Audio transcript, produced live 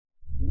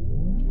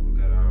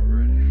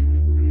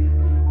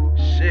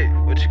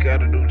you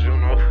gotta do,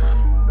 Juno.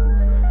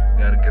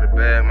 Gotta get a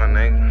bag, my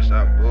nigga.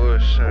 Stop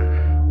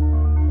bullshitting.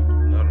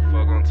 Know the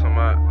fuck I'm talking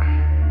about?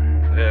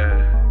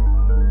 Yeah.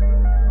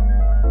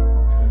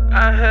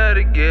 I had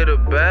to get a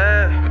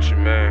bag. What you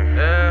mean?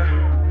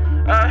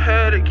 Yeah. I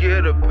had to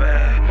get a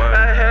bag.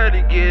 I had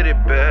to get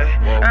it back.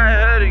 I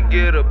had to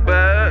get a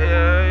bag.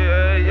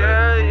 Yeah.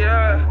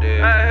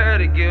 I had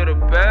to get a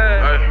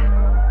bag.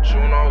 Hey,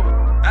 Juno.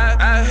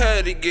 I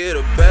had to get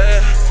a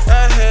bag.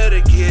 I had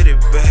to get it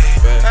back.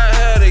 I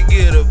had to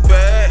get a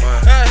bag.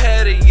 I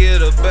had to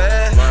get a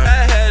bag.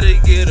 I had to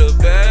get a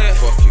bag.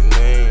 Fuck you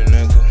mean,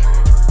 nigga.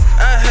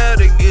 I had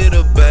to get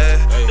a bag.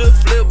 To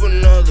flip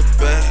another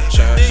bag.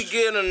 To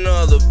get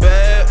another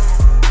bag.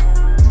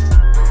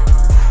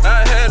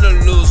 I had to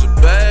lose a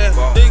bag.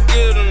 To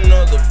get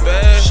another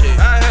bag.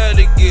 I had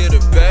to get a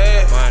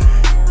bag.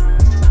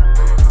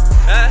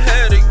 I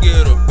had to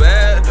get a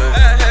bag.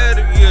 I had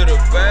to get a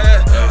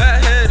bag. I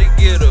had to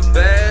get a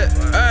bag.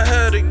 I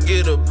had to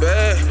get a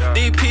bag.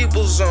 These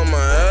people's on my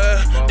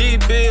ass.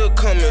 These bills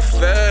coming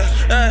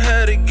fast. I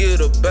had to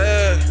get a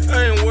bag.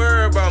 I ain't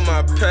worried about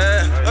my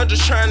past. I'm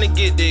just trying to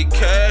get that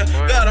cash.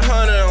 Got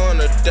 100 on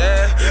the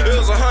dash. It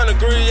was 100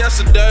 degrees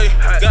yesterday.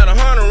 Got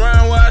 100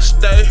 round where I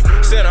stay.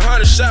 Sent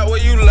 100 shot where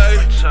you lay.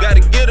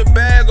 Gotta get a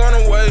bag on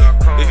the way.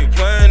 If you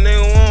playin',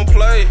 nigga won't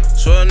play.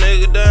 Swear a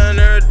nigga down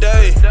every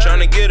day.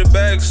 Tryna get a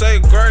bag, say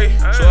great.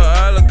 Swear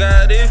all I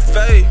got is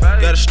faith.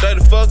 Gotta stay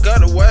the fuck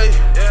out the way.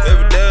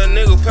 Every day a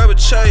nigga pepper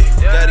chase.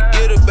 Gotta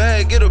get a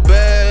bag, get a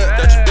bag.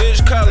 Got your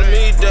bitch calling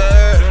me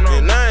dad.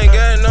 And I ain't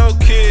got no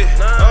kid.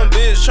 I'm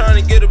bitch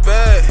tryna get a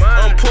bag.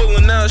 I'm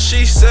pulling out,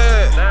 she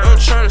said. I'm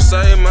tryna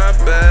save my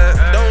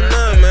bag. Don't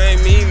nothing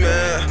make me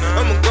mad.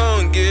 I'ma go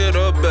and get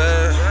a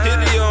bag.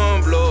 Hit the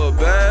arm, blow a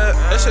bag.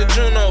 They said,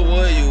 Juno,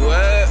 where you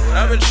at?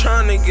 I've been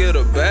tryna get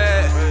a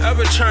bag. I've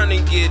been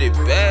tryna get it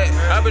back.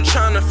 I've been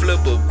tryna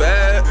flip a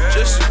bag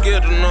just to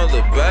get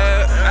another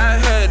bag. I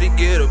had to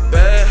get a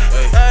bag.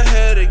 I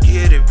had to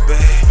get it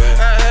back.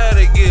 I had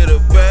to get a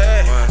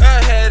bag.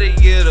 I had to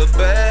get a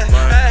bag.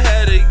 I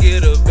had to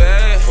get a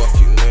bag. Fuck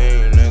you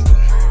mean, nigga.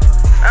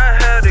 I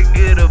had to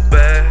get a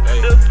bag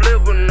to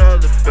flip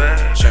another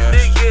bag.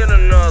 To get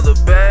another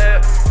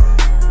bag.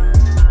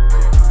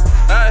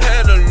 I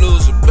had to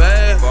lose a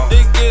bag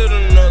to get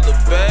another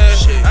bag.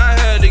 I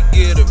had to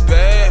get a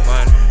bag.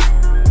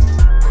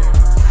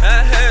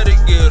 I had to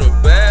get a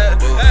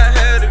bag. I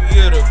had to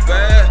get a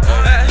bag.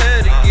 I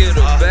had to get a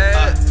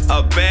bag.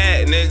 A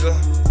bag, nigga.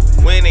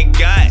 When it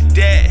got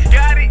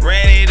that,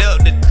 ran it up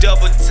the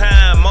double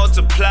time,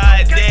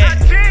 multiplied that.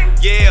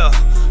 Yeah,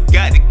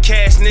 got the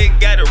cash, nigga.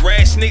 Got the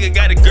rash, nigga.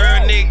 Got the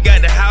girl, nigga.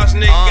 Got the house,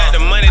 nigga. Got the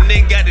money,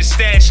 nigga. Got the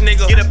stash,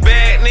 nigga. Get a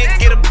bag, nigga.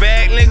 Get a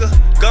bag, nigga.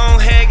 Go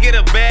ahead, get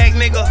a bag,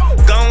 nigga.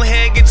 Go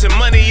ahead, get your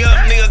money up,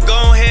 nigga.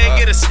 Go ahead,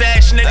 get a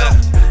stash,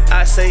 nigga.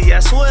 I say, I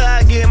swear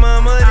I get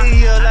my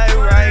money up like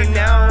right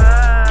now.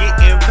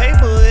 Getting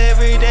paper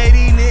every day,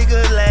 these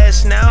niggas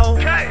last now.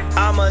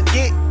 I'ma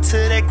get to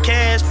that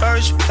cash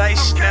first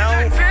place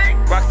now.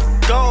 Rock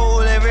the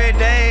gold every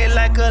day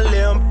like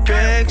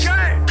Olympics.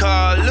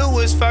 Carl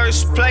Lewis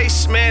first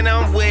place, man,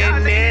 I'm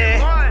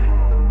winning.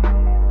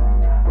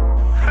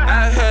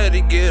 I had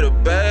to get a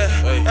bag.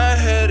 I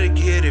had to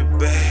get it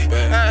back.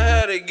 I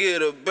had to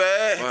get a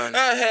bag.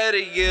 I had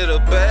to get a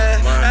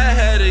bag. I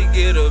had to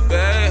get a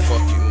bag.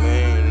 Fuck you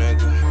mean,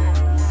 nigga.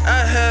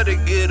 I had to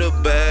get a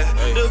bag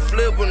to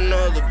flip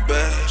another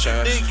bag.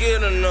 To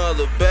get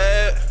another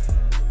bag.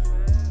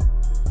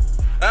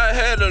 I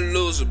had to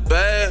lose a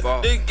bag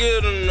to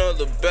get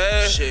another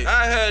bag.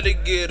 I had to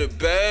get a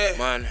bag.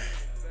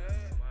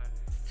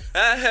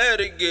 I had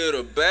to get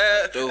a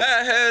bag.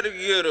 I had to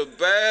get a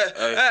bag.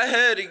 I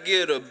had to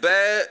get a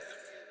bag.